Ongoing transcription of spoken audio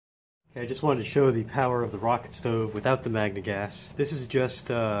Okay, I just wanted to show the power of the rocket stove without the MagneGas. This is just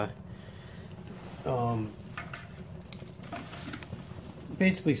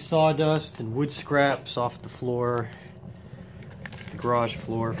basically sawdust and wood scraps off the floor, the garage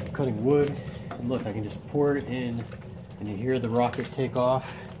floor, from cutting wood. And look, I can just pour it in and you hear the rocket take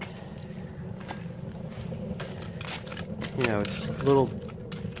off. You know, it's little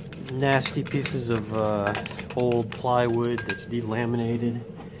nasty pieces of old plywood that's delaminated,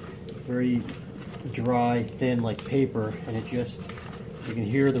 very dry, thin, like paper, and it just, you can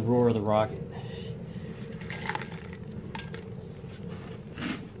hear the roar of the rocket.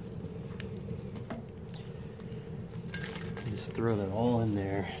 Just throw that all in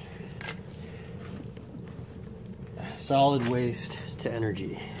there. Solid waste to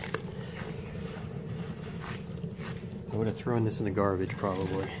energy. I would have thrown this in the garbage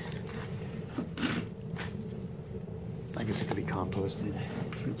probably. I guess it could be composted.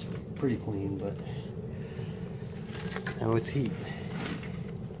 It's pretty clean, but now it's heat.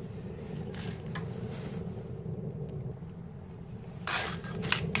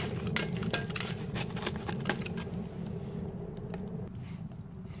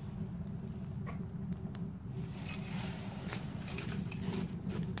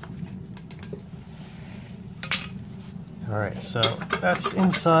 Alright, so that's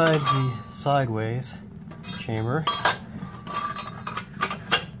inside the sideways chamber.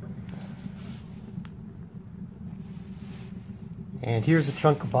 And here's a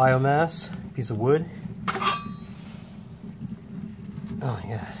chunk of biomass, piece of wood. Oh my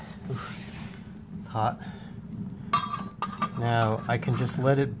god, oof. It's hot. Now I can just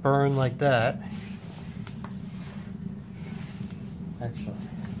let it burn like that. Actually,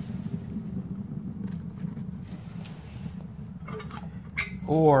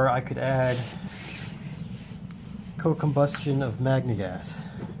 or I could add co-combustion of MagneGas.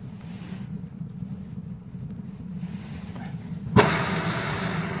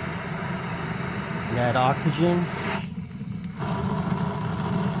 Add oxygen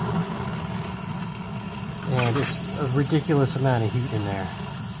and it's a ridiculous amount of heat in there.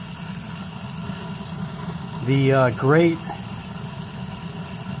 The grate,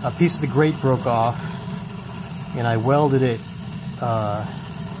 a piece of the grate broke off and I welded it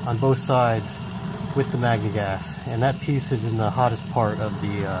on both sides with the MagneGas, and that piece is in the hottest part of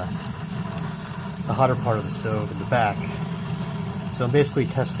the hotter part of the stove in the back. So I'm basically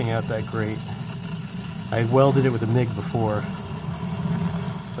testing out that grate. I welded it with a MIG before,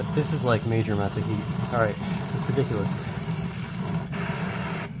 but this is like major amounts of heat. Alright, it's ridiculous.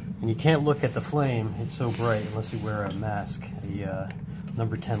 And you can't look at the flame, it's so bright, unless you wear a mask, a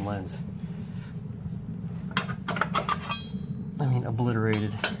number 10 lens. I mean,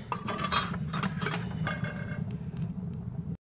 obliterated.